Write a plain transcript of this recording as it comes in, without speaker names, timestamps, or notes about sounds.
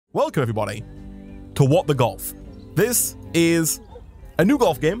Welcome everybody to What the Golf. This is a new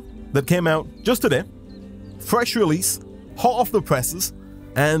golf game that came out just today. Fresh release, hot off the presses,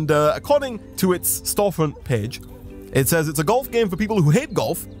 and according to its storefront page, it says it's a golf game for people who hate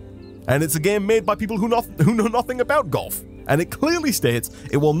golf, and it's a game made by people who know nothing about golf. And it clearly states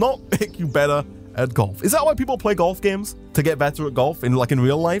it will not make you better at golf. Is that why people play golf games? To get better at golf in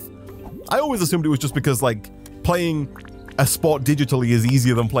real life? I always assumed it was just because playing a sport digitally is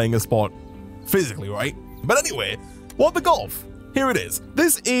easier than playing a sport physically, right? But anyway, What the Golf? Here it is.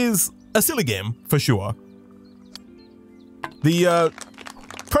 This is a silly game, for sure. The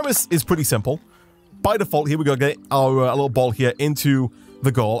premise is pretty simple. By default, here we go, get our little ball here into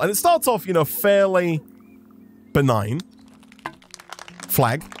the goal. And it starts off, fairly benign.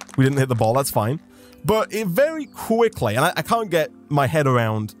 Flag. We didn't hit the ball, that's fine. But it very quickly, and I can't get my head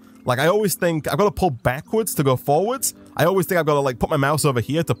around, I always think I've got to pull backwards to go forwards. I always think I've got to put my mouse over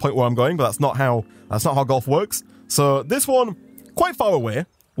here to point where I'm going, but that's not how golf works. So this one, quite far away,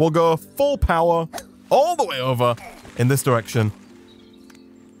 will go full power all the way over in this direction.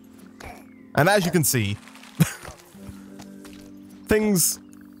 And as you can see, things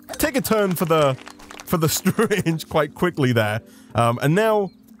take a turn for the strange quite quickly there. And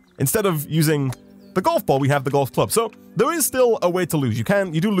now, instead of using the golf ball, we have the golf club. So there is still a way to lose. You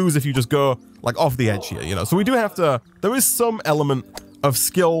do lose if you just go off the edge here, So we do have to, there is some element of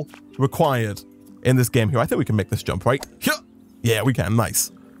skill required in this game here. I think we can make this jump, right? Yeah, we can.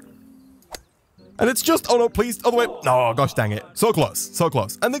 Nice. And it's just, oh no, please, other way. Oh, gosh dang it. So close, so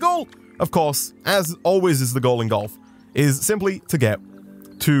close. And the goal, of course, as always is the goal in golf, is simply to get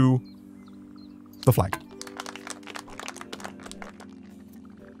to the flag.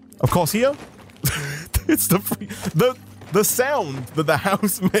 Of course here, it's the sound that the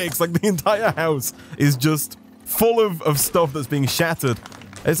house makes, the entire house is just full of stuff that's being shattered.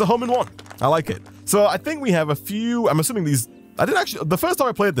 It's a home in one. I like it. So I think we have a few, I'm assuming these, the first time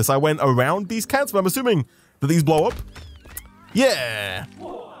I played this, I went around these cats, but I'm assuming that these blow up. Yeah.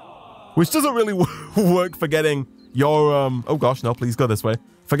 Which doesn't really work for getting your, oh gosh, no, please go this way.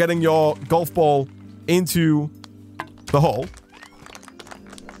 For getting your golf ball into the hole.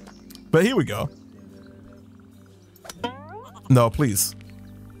 But here we go. No, please.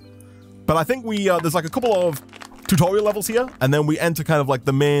 But I think we, there's a couple of tutorial levels here, and then we enter kind of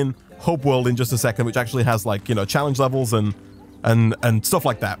the main hub world in just a second, which actually has challenge levels and stuff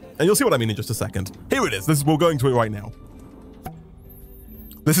like that. And you'll see what I mean in just a second. Here it is. We're going to it right now.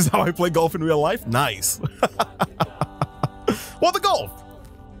 This is how I play golf in real life? Nice. What the golf?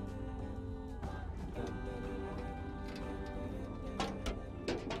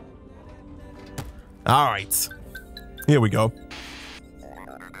 All right. Here we go.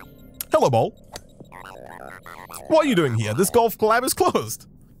 Hello, ball. What are you doing here? This golf club is closed.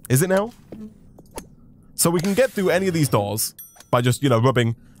 Is it now? So we can get through any of these doors by just,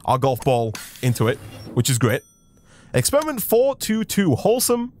 rubbing our golf ball into it, which is great. Experiment 422,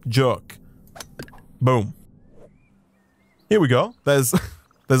 wholesome jerk. Boom. Here we go. There's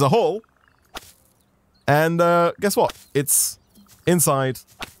a hole. And guess what? It's inside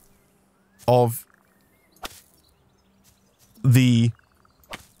of the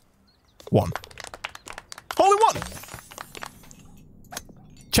one. Hole in one!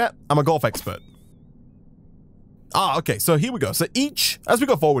 Chat, I'm a golf expert. Ah, okay, so here we go. So as we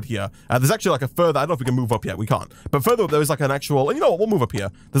go forward here, there's actually a further, I don't know if we can move up yet, we can't. But further up, there is an actual, and you know what, we'll move up here.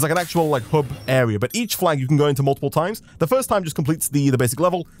 There's an actual hub area, but each flag you can go into multiple times. The first time just completes the basic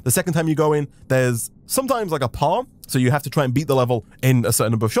level. The second time you go in, there's sometimes a par, so you have to try and beat the level in a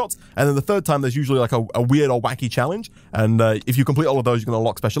certain number of shots. And then the third time, there's usually a weird or wacky challenge. And if you complete all of those, you can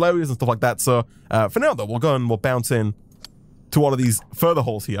unlock special areas and stuff like that. So for now though, we'll go and we'll bounce in to one of these further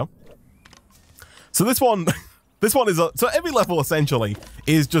holes here. So this one... This one is so every level essentially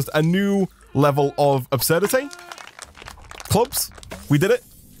is just a new level of absurdity. Clubs, we did it.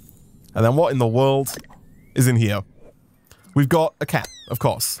 And then what in the world is in here? We've got a cat, of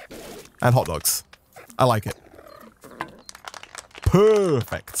course, and hot dogs. I like it.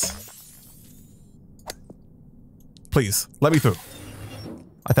 Perfect. Please, let me through.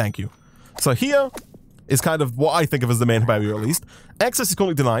 I thank you. So here is kind of what I think of as the main barrier, at least. Access is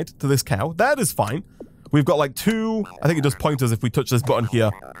currently denied to this cow. That is fine. We've got two, I think it does point us if we touch this button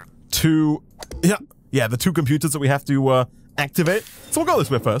here, to, yeah, the two computers that we have to activate. So we'll go this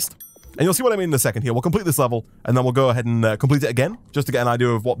way first. And you'll see what I mean in a second here. We'll complete this level, and then we'll go ahead and complete it again, just to get an idea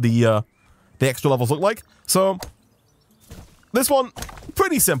of what the extra levels look like. So, this one,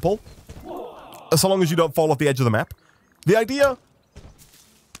 pretty simple, so long as you don't fall off the edge of the map. The idea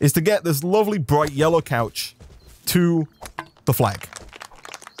is to get this lovely bright yellow couch to the flag.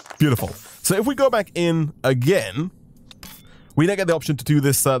 Beautiful. So if we go back in again, we now get the option to do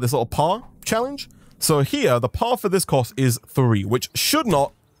this this little par challenge. So here, the par for this course is 3, which should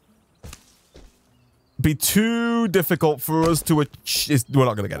not be too difficult for us to achieve. We're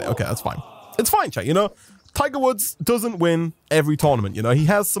not going to get it. Okay, that's fine. It's fine, chat. You know, Tiger Woods doesn't win every tournament. You know, he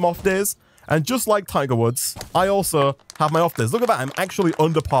has some off days. And just like Tiger Woods, I also have my off days. Look at that. I'm actually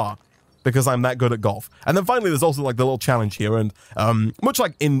under par because I'm that good at golf. And then finally, there's also like the little challenge here. And much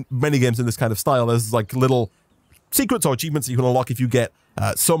like in many games in this kind of style, there's like little secrets or achievements that you can unlock if you get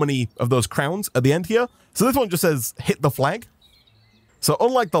so many of those crowns at the end here. So this one just says hit the flag. So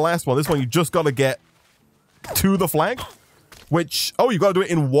unlike the last one, this one you just got to get to the flag, which, oh, you got to do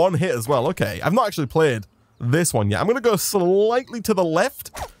it in one hit as well. Okay, I've not actually played this one yet. I'm going to go slightly to the left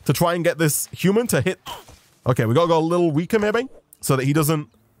to try and get this human to hit. Okay, we got to go a little weaker maybe so that he doesn't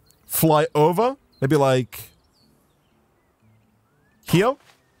fly over. Maybe like here.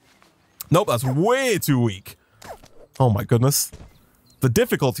 Nope, that's way too weak. Oh my goodness. The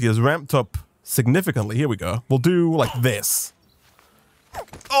difficulty is ramped up significantly. Here we go. We'll do like this.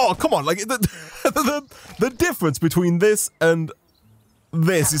 Oh, come on. Like the difference between this and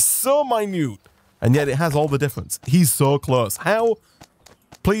this is so minute. And yet it has all the difference. He's so close. How?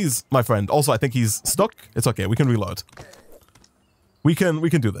 Please, my friend. Also, I think he's stuck. It's okay. We can reload. We can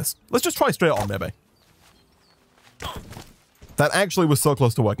do this. Let's just try straight on, maybe. That actually was so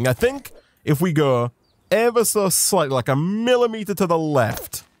close to working. I think if we go ever so slightly, like a millimeter to the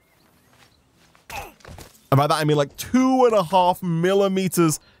left. And by that, I mean like 2.5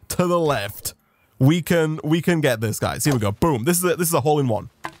 millimeters to the left. We can get this, guys. Here we go. Boom. This is a hole in one.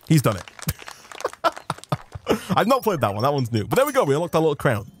 He's done it. I've not played that one. That one's new. But there we go. We unlocked our little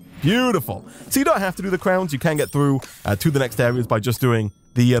crown. Beautiful. So you don't have to do the crowns. You can get through to the next areas by just doing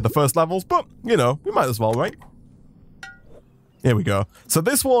the first levels. But, you know, we might as well, right? Here we go. So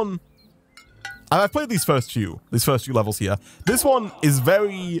this one, I've played these first few levels here. This one is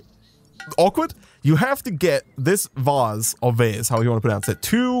very awkward. You have to get this vase, or vase, however you want to pronounce it,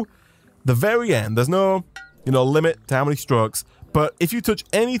 to the very end. There's no, you know, limit to how many strokes. But if you touch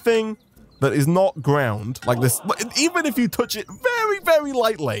anything that is not ground, like this, even if you touch it very, very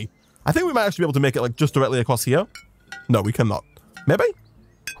lightly, I think we might actually be able to make it like just directly across here. No, we cannot. Maybe?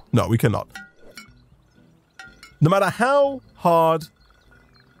 No, we cannot. No matter how hard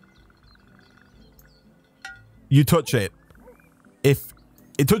you touch it, if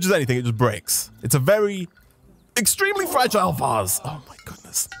it touches anything, it just breaks. It's a very, extremely fragile vase. Oh my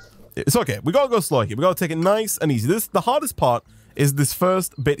goodness. It's okay. We gotta go slow here. We gotta take it nice and easy. The hardest part is this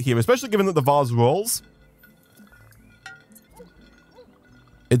first bit here, especially given that the vase rolls.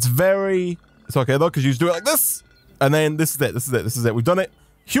 It's okay though, because you just do it like this. And then this is it. We've done it.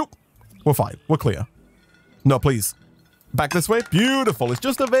 Phew. We're fine. We're clear. No, please. Back this way. Beautiful. It's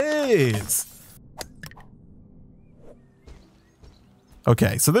just a vase.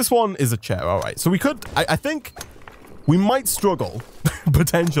 Okay, so this one is a chair. All right. So we could, I think we might struggle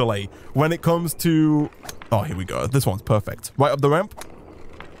potentially when it comes to, oh, here we go. This one's perfect. Right up the ramp.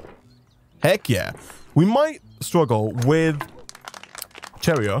 Heck yeah. We might struggle with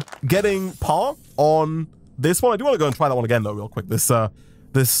Cheerio getting par on this one. I do want to go and try that one again though real quick. This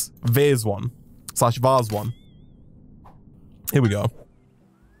vase one / vase one. Here we go.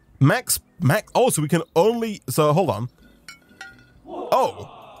 Max. Oh, so we can only, so hold on.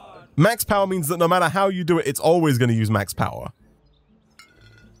 Oh, max power means that no matter how you do it, it's always going to use max power.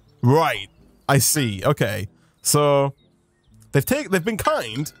 Right. I see. Okay. So they've been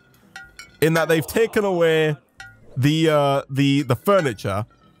kind in that they've taken away the furniture.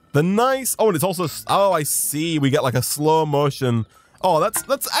 The nice, oh, and it's also, oh, I see. We get like a slow motion. Oh,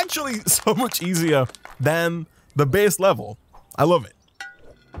 that's actually so much easier than the base level. I love it.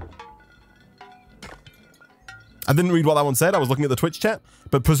 I didn't read what that one said. I was looking at the Twitch chat,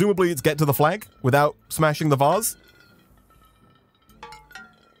 but presumably it's get to the flag without smashing the vase.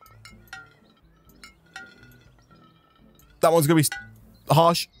 That one's gonna be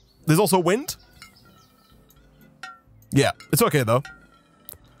harsh. There's also wind. Yeah, it's okay though.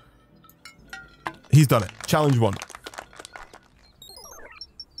 He's done it. Challenge 1.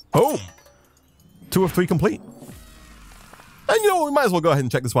 Boom. 2 of 3 complete. And you know what? We might as well go ahead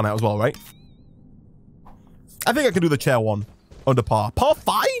and check this one out as well, right? I think I can do the chair one under par. Par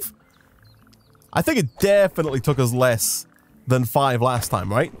 5? I think it definitely took us less than 5 last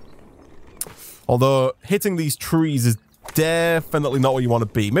time, right? Although hitting these trees is definitely not where you want to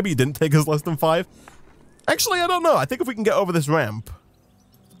be. Maybe it didn't take us less than 5. Actually, I don't know. I think if we can get over this ramp,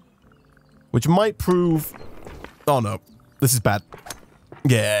 which might prove... Oh no, this is bad.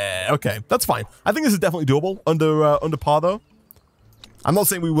 Yeah, okay, that's fine. I think this is definitely doable under par though. I'm not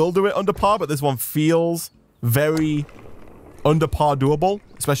saying we will do it under par, but this one feels very under par doable,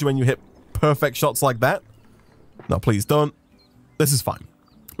 especially when you hit perfect shots like that. No, please don't. This is fine.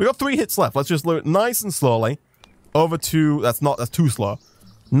 We got 3 hits left. Let's just do it nice and slowly over to, that's too slow.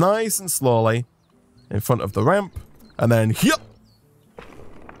 Nice and slowly in front of the ramp. And then, yep.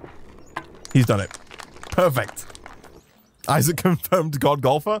 He's done it. Perfect. Isaac confirmed God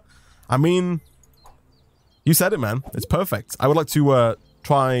Golfer. I mean, you said it, man. It's perfect. I would like to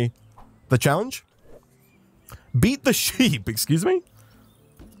try the challenge. Beat the sheep. Excuse me?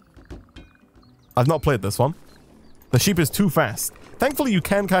 I've not played this one. The sheep is too fast. Thankfully, you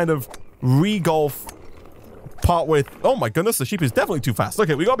can kind of re-golf part with... Oh my goodness, the sheep is definitely too fast.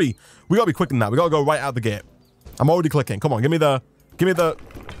 Okay, we gotta be quick than that. We gotta go right out the gate. I'm already clicking. Come on, give me the...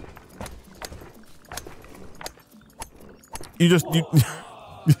 You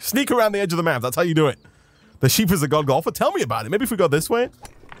sneak around the edge of the map. That's how you do it. The sheep is a god golfer. Tell me about it. Maybe if we go this way.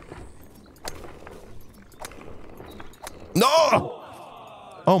 No!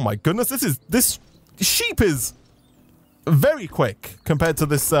 Oh my goodness, this sheep is very quick compared to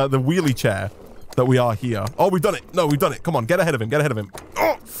this the wheelie chair that we are here. Oh, we've done it. No, we've done it. Come on, get ahead of him. Get ahead of him.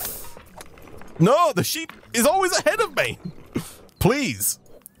 Oh! No, the sheep is always ahead of me. Please.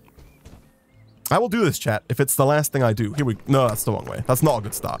 I will do this, chat, if it's the last thing I do. No, that's the wrong way. That's not a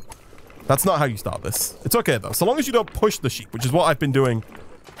good start. That's not how you start this. It's okay, though. So long as you don't push the sheep, which is what I've been doing.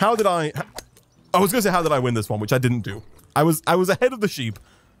 I was going to say, how did I win this one, which I didn't do. I was ahead of the sheep,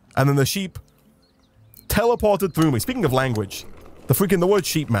 and then the sheep teleported through me. Speaking of language, the word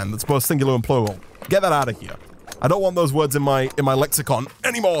sheep, man, that's both singular and plural. Get that out of here. I don't want those words in my lexicon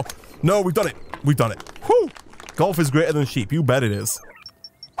anymore. No, we've done it. We've done it. Whew. Golf is greater than sheep. You bet it is.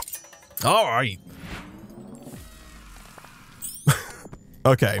 All right.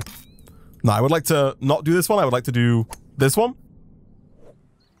 Okay. Now, I would like to not do this one. I would like to do this one.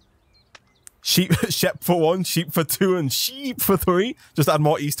 Sheep for 1, sheep for 2, and sheep for 3. Just add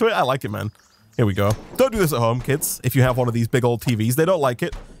more ease to it. I like it, man. Here we go. Don't do this at home, kids. If you have one of these big old TVs, they don't like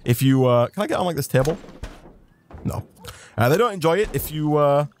it. If you, can I get on like this table? No. They don't enjoy it if you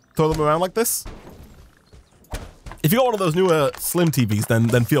throw them around like this. If you got one of those newer slim TVs,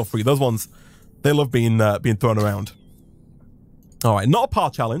 then feel free. Those ones, they love being thrown around. All right, not a par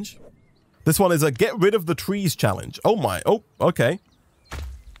challenge. This one is a get rid of the trees challenge. Oh my. Oh, okay.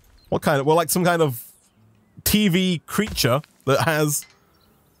 What kind of? Well, like some kind of TV creature that has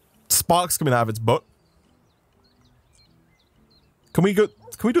sparks coming out of its butt. Can we do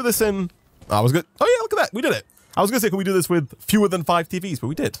this in? Oh, I was good. Oh yeah, look at that. We did it. I was gonna say, can we do this with fewer than 5 TVs? But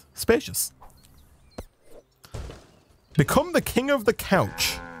we did. Spacious. Become the king of the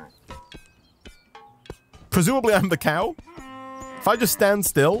couch. Presumably I'm the cow. If I just stand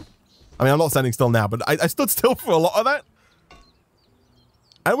still. I mean, I'm not standing still now, but I stood still for a lot of that.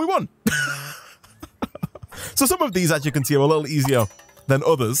 And we won. So some of these, as you can see, are a little easier than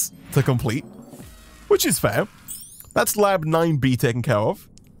others to complete. Which is fair. That's lab 9B taken care of.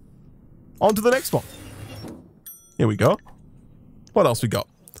 On to the next one. Here we go. What else we got?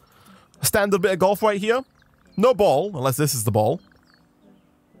 A standard bit of golf right here. No ball, unless this is the ball.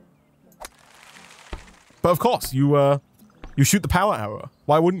 But of course, you shoot the power arrow.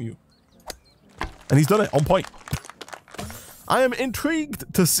 Why wouldn't you? And he's done it on point. I am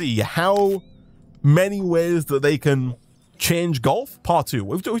intrigued to see how many ways that they can change golf. Part 2.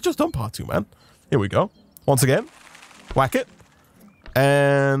 We've just done part 2, man. Here we go. Once again. Whack it.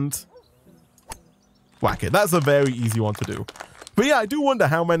 And whack it. That's a very easy one to do. But yeah, I do wonder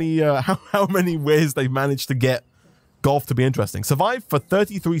how many how many ways they've managed to get golf to be interesting. Survive for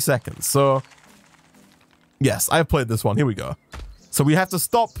 33 seconds. So yes, I've played this one. Here we go. So we have to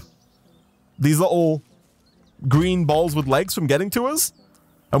stop these little green balls with legs from getting to us.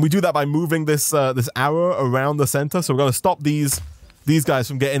 And we do that by moving this this arrow around the center. So we're going to stop these guys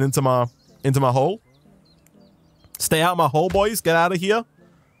from getting into my hole. Stay out of my hole, boys. Get out of here.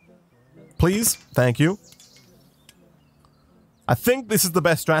 Please. Thank you. I think this is the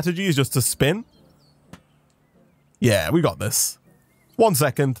best strategy, is just to spin. Yeah, we got this. 1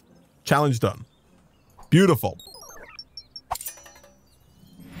 second. Challenge done. Beautiful.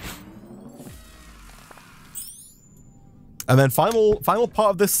 And then final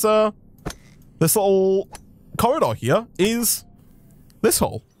part of this this little corridor here is this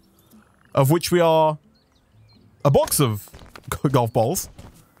hole, of which we are a box of golf balls.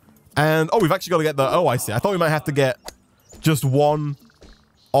 And oh, we've actually got to get the, oh, I see. I thought we might have to get just one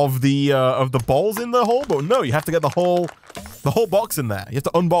of the balls in the hole, but no, you have to get the whole box in there. You have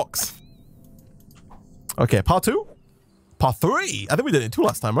to unbox. Okay, part 2? Part 3? I think we did it 2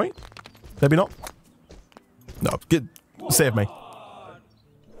 last time, right? Maybe not. No, save me.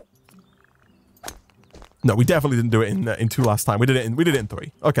 No, we definitely didn't do it in 2 last time. We did it in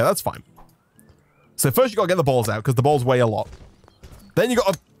 3. Okay, that's fine. So first you got to get the balls out because the balls weigh a lot. Then you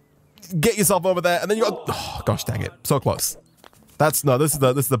got to get yourself over there, and then you got. Oh gosh, dang it! So close. That's no. This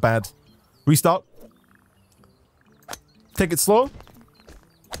is the bad. Restart. Take it slow.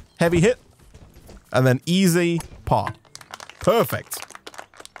 Heavy hit, and then easy par. Perfect.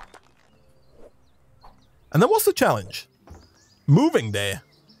 And then what's the challenge? Moving there.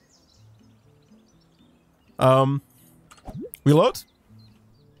 Reload.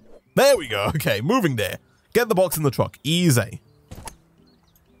 There we go. Okay, moving there. Get the box in the truck. Easy.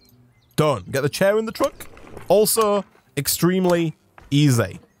 Done. Get the chair in the truck. Also, extremely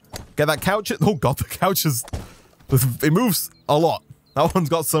easy. Get that couch. Oh god, the couch is. It moves a lot. That one's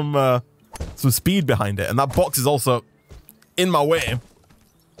got some speed behind it, and that box is also in my way.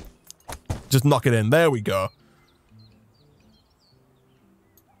 Just knock it in. There we go.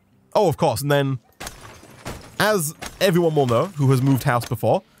 Oh, of course. And then, as everyone will know who has moved house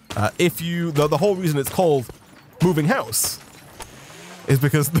before, if you the whole reason it's called moving house is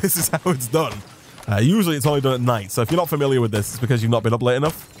because this is how it's done. Usually it's only done at night, so if you're not familiar with this, it's because you've not been up late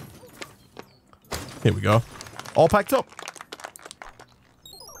enough. Here we go. All packed up.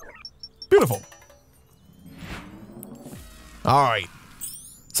 Beautiful. All right.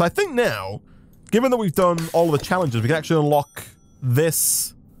 So I think now, given that we've done all of the challenges, we can actually unlock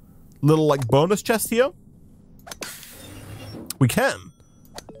this little like bonus chest here. We can.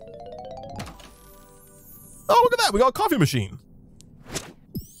 Oh, look at that. We got a coffee machine.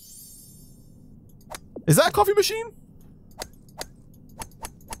 Is that a coffee machine?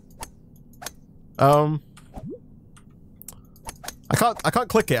 I can't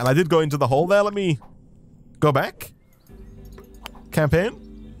click it, and I did go into the hole there. Let me go back. Campaign.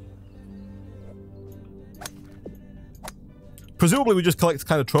 Presumably we just collect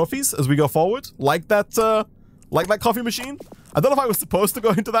kind of trophies as we go forward, like that coffee machine. I don't know if I was supposed to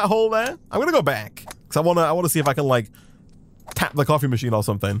go into that hole there. I'm gonna go back because I wanna see if I can like tap the coffee machine or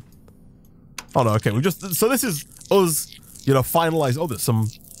something. Oh no, okay, so this is us, you know, finalize. Oh, there's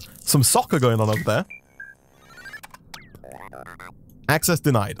some soccer going on over there. Access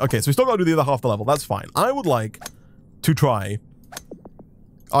denied. Okay, so we still gotta do the other half of the level. That's fine. I would like to try.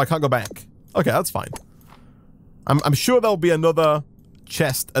 Oh, I can't go back. Okay, that's fine. I'm sure there'll be another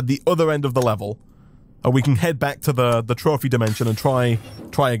chest at the other end of the level, and we can head back to the trophy dimension and try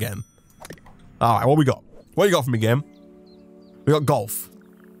again. All right, what we got? What you got for me, game? We got golf.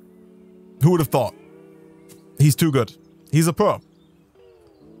 Who would have thought? He's too good. He's a pro.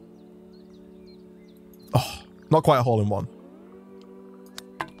 Oh, not quite a hole in one,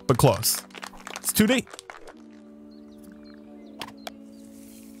 but close. It's 2D.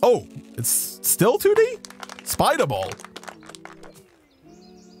 Oh, it's still 2D? Spider ball.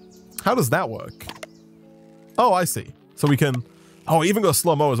 How does that work? Oh, I see. So we can... Oh, even go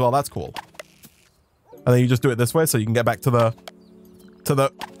slow-mo as well. That's cool. And then you just do it this way so you can get back to the...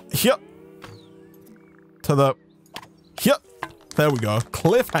 Here. To the... Here. There we go.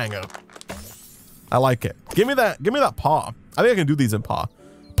 Cliffhanger. I like it. Give me that par. I think I can do these in par.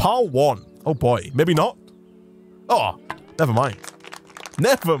 Par 1. Oh boy. Maybe not. Oh, never mind.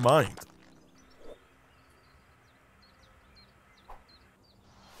 Never mind.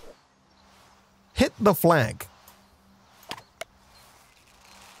 Hit the flag.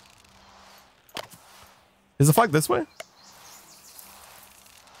 Is the flag this way?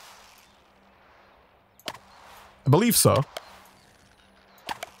 I believe so.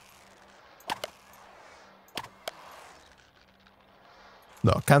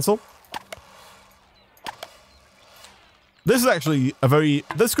 No, cancel. This is actually a very...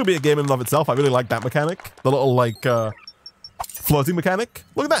 This could be a game in and of itself. I really like that mechanic. The little, like, floating mechanic.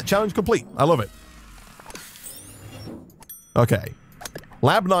 Look at that. Challenge complete. I love it. Okay.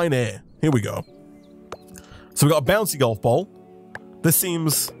 Lab 9A. Here we go. So we got a bouncy golf ball. This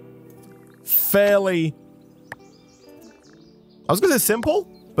seems fairly... I was going to say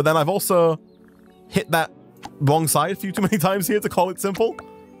simple, but then I've also hit that wrong side a few too many times here to call it simple.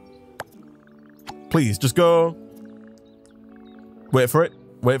 Please, just go... Wait for it.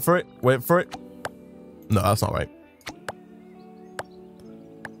 Wait for it. Wait for it. No, that's not right.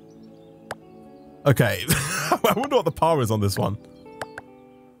 Okay. I wonder what the par is on this one.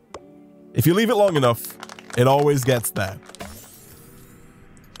 If you leave it long enough, it always gets there.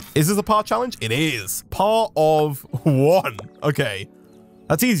 Is this a par challenge? It is. Par of 1. Okay.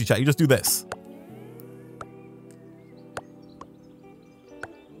 That's easy, chat. You just do this.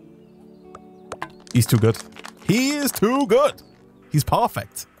 He's too good. He is too good. He's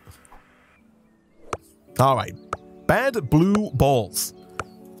perfect. All right. Bad blue balls.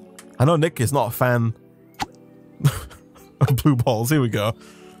 I know Nick is not a fan Blue balls. Here we go.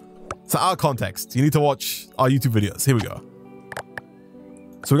 So our context. You need to watch our YouTube videos. Here we go.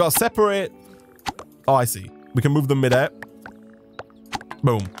 So we got to separate. Oh, I see. We can move them mid-air.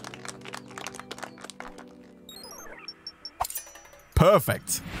 Boom.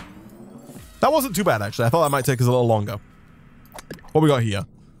 Perfect. That wasn't too bad, actually. I thought that might take us a little longer. What we got here?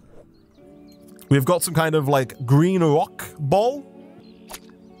 We've got some kind of like green rock ball.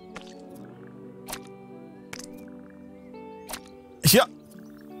 Yeah.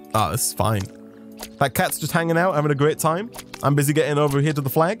 Ah, this is fine. That cat's just hanging out, having a great time. I'm busy getting over here to the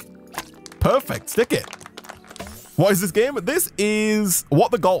flag. Perfect. Stick it. What is this game? This is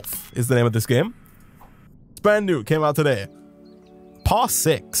What the Golf is the name of this game. It's brand new. It came out today. Par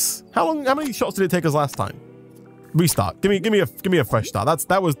 6. How many shots did it take us last time? Restart. Give me a fresh start.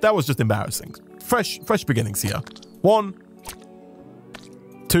 That was just embarrassing. Fresh beginnings here. 1,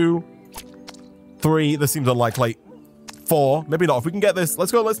 2, 3. This seems unlikely. 4. Maybe not. If we can get this,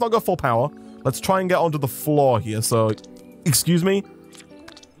 let's go. Let's not go full power. Let's try and get onto the floor here. So, excuse me.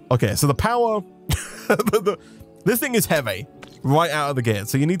 Okay, so the power. This thing is heavy right out of the gate.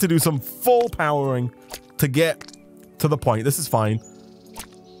 So you need to do some full powering to get to the point. This is fine.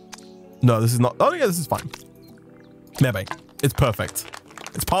 No, this is not. Oh yeah, this is fine. Maybe. It's perfect.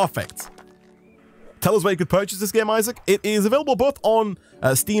 It's perfect. Tell us where you could purchase this game, Isaac. It is available both on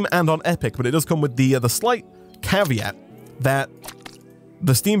Steam and on Epic, but it does come with the slight caveat that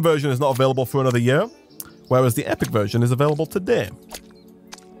the Steam version is not available for another year, whereas the Epic version is available today.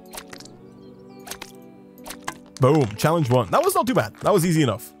 Boom. Challenge 1. That was not too bad. That was easy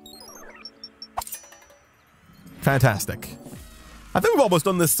enough. Fantastic. I think we've almost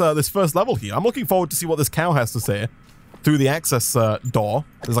done this this first level here. I'm looking forward to see what this cow has to say through the access door.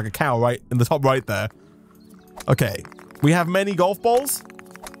 There's like a cow right in the top right there. Okay. We have many golf balls.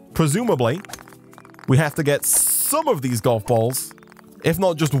 Presumably, we have to get some of these golf balls, if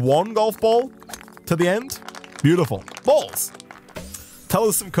not just one golf ball, to the end. Beautiful. Balls. Tell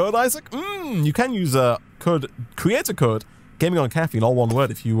us some code, Isaac. You can use code, creator code, GamingOnCaffeine, all one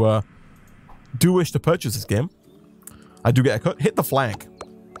word, if you do wish to purchase this game. I do get a code. Hit the flag.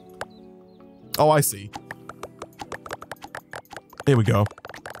 Oh, I see. Here we go.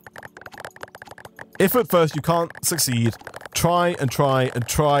 If at first you can't succeed, try and try and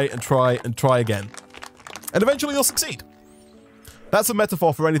try and try and try again. And eventually you'll succeed. That's a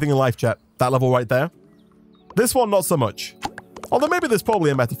metaphor for anything in life, chat. That level right there. This one, not so much. Although maybe there's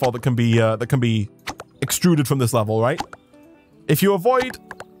probably a metaphor that can be extruded from this level, right? If you avoid...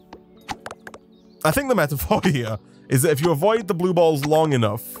 I think the metaphor here is that if you avoid the blue balls long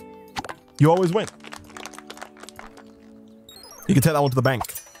enough, you always win. You can take that one to the bank.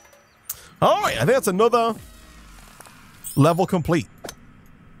 Alright, I think that's another level complete.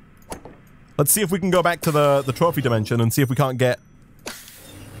 Let's see if we can go back to the trophy dimension and see if we can't get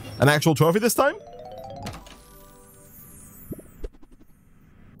an actual trophy this time.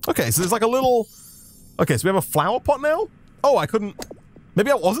 Okay, so there's like a little... Okay, so we have a flower pot now? Oh, I couldn't...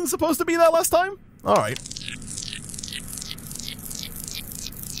 Maybe I wasn't supposed to be there last time? Alright.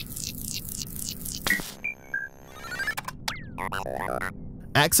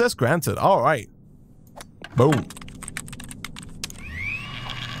 Access granted. Alright. Boom.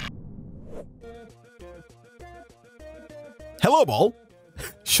 Hello, ball.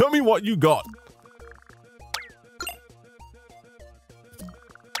 Show me what you got.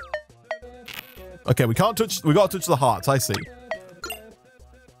 Okay, we can't touch... We gotta touch the hearts, I see.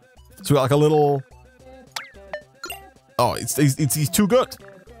 So we got like a little... Oh, he's too good.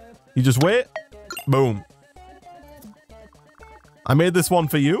 You just wait. Boom. I made this one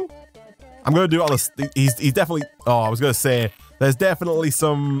for you. I'm gonna do all this. He's definitely... Oh, I was gonna say... There's definitely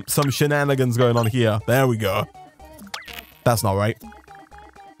some shenanigans going on here. There we go. That's not right.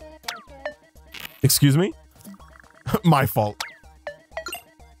 Excuse me? My fault.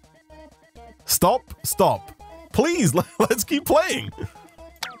 Stop. Stop. Please, let's keep playing.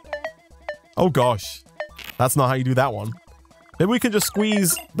 Oh, gosh. That's not how you do that one. Maybe we can just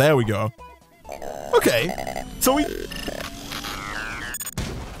squeeze... There we go. Okay. So we...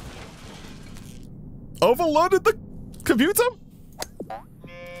 Overloaded the computer?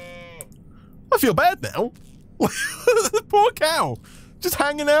 I feel bad now. Poor cow. Just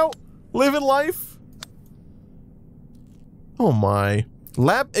hanging out, living life. Oh my.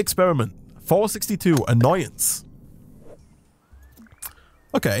 Lab experiment. 462. Annoyance.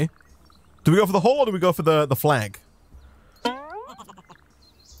 Okay. Do we go for the hole or do we go for the flag?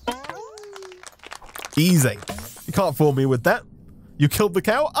 Easy. You can't fool me with that. You killed the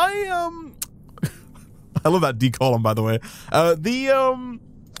cow? I love that decolumn, by the way.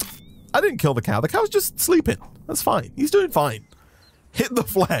 I didn't kill the cow. The cow's just sleeping. That's fine. He's doing fine. Hit the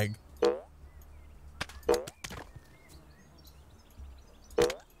flag.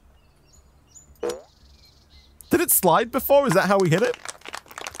 Did it slide before? Is that how we hit it?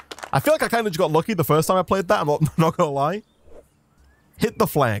 I feel like I kind of just got lucky the first time I played that. I'm not gonna lie. Hit the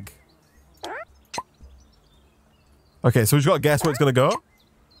flag. Okay, so we've got to guess where it's gonna go.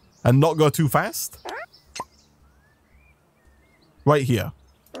 And not go too fast. Right here.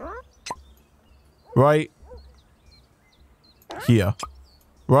 Right here.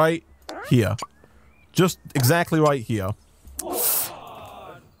 Right here. Just exactly right here.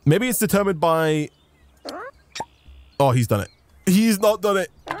 Maybe it's determined by... Oh, he's done it. He's not done it.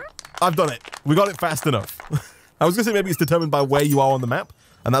 I've done it. We got it fast enough. I was going to say maybe it's determined by where you are on the map,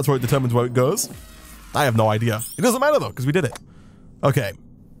 and that's where it determines where it goes. I have no idea. It doesn't matter, though, because we did it. Okay.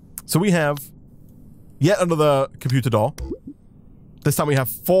 So we have yet another computer door. This time we have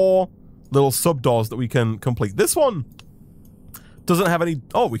 4 little sub-doors that we can complete. This one doesn't have any...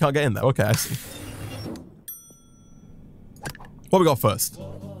 Oh, we can't get in there. Okay, I see. What we got first?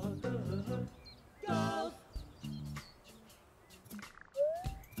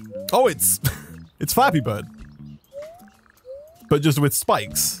 Oh, it's Flappy Bird. But just with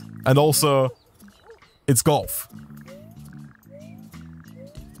spikes. And also, it's golf.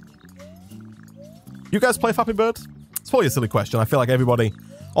 You guys play Flappy Bird? It's probably a silly question. I feel like everybody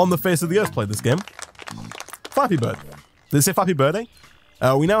on the face of the earth played this game. Flappy Bird. Did it say Flappy Birdie?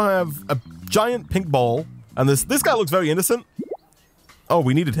 We now have a giant pink ball. And this guy looks very innocent. Oh,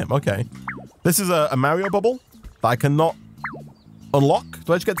 we needed him. Okay. This is a Mario bubble that I cannot unlock.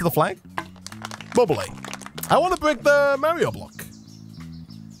 Do I just get to the flag? Bubbly. I want to break the Mario block.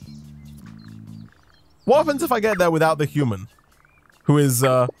 What happens if I get there without the human? Who is,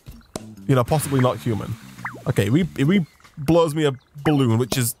 you know, possibly not human. Okay, he blows me a balloon,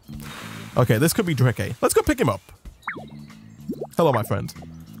 which is... Okay, this could be tricky. Let's go pick him up. Hello, my friend.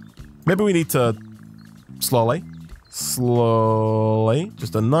 Maybe we need to... Slowly. Slowly.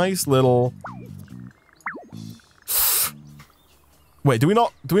 Just a nice little... Wait, do we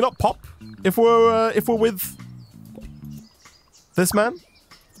not pop if we're with this man?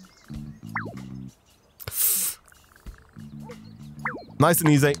 Nice and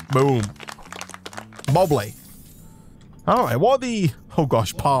easy. Boom. Bobbly. All right, what are the... Oh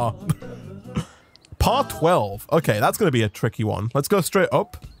gosh, par. Par 12. Okay, that's going to be a tricky one. Let's go straight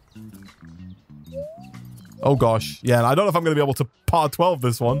up. Oh gosh. Yeah, I don't know if I'm going to be able to par 12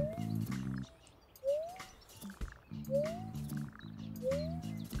 this one.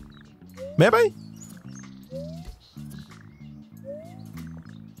 Maybe?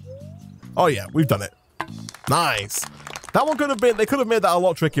 Oh yeah, we've done it. Nice. That one could have been... They could have made that a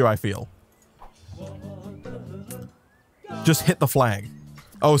lot trickier, I feel. Just hit the flag.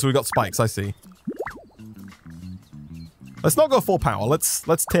 Oh, so we got spikes, I see. Let's not go full power.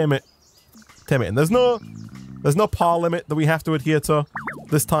 Let's tame it. Tame it in. There's no par limit that we have to adhere to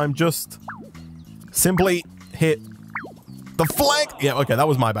this time. Just simply hit the flag. Yeah, okay, that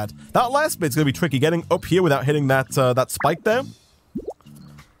was my bad. That last bit's gonna be tricky. Getting up here without hitting that that spike there.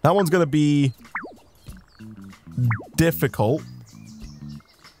 That one's gonna be difficult.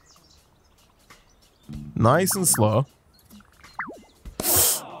 Nice and slow.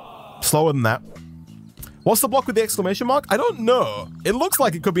 Slower than that. What's the block with the exclamation mark? I don't know. It looks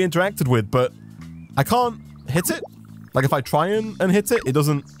like it could be interacted with, but I can't hit it. Like if I try and hit it, it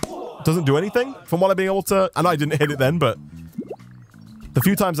doesn't do anything from what I've been able to... I know I didn't hit it then, but the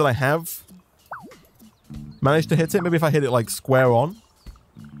few times that I have managed to hit it, maybe if I hit it like square on.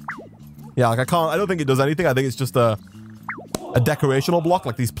 Yeah, like I don't think it does anything. I think it's just a decorational block,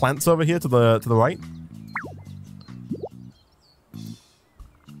 like these plants over here to the right.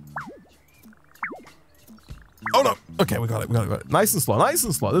 Oh no! Okay, we got it. Nice and slow, nice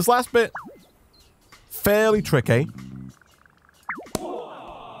and slow. This last bit, fairly tricky.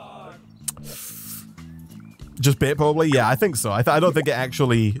 Just bait probably? Yeah, I think so. I don't think it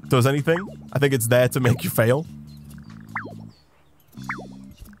actually does anything. I think it's there to make you fail.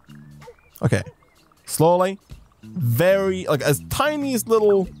 Okay. Slowly. Very, like, as tiniest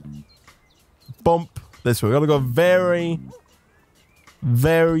little bump this way. We gotta go very,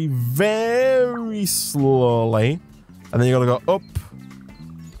 very, very slowly. And then you gotta go up.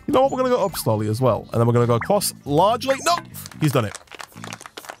 You know what? We're gonna go up slowly as well. And then we're gonna go across largely. No! He's done it.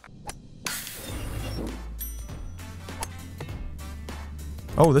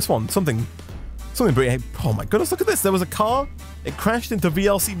 Oh, this one. Something pretty... Oh my goodness, look at this. There was a car. It crashed into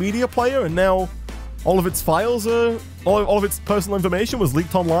VLC Media Player, and now all of its files are... All of its personal information was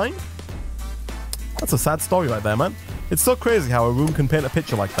leaked online. That's a sad story right there, man. It's so crazy how a room can paint a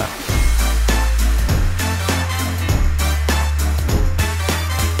picture like that.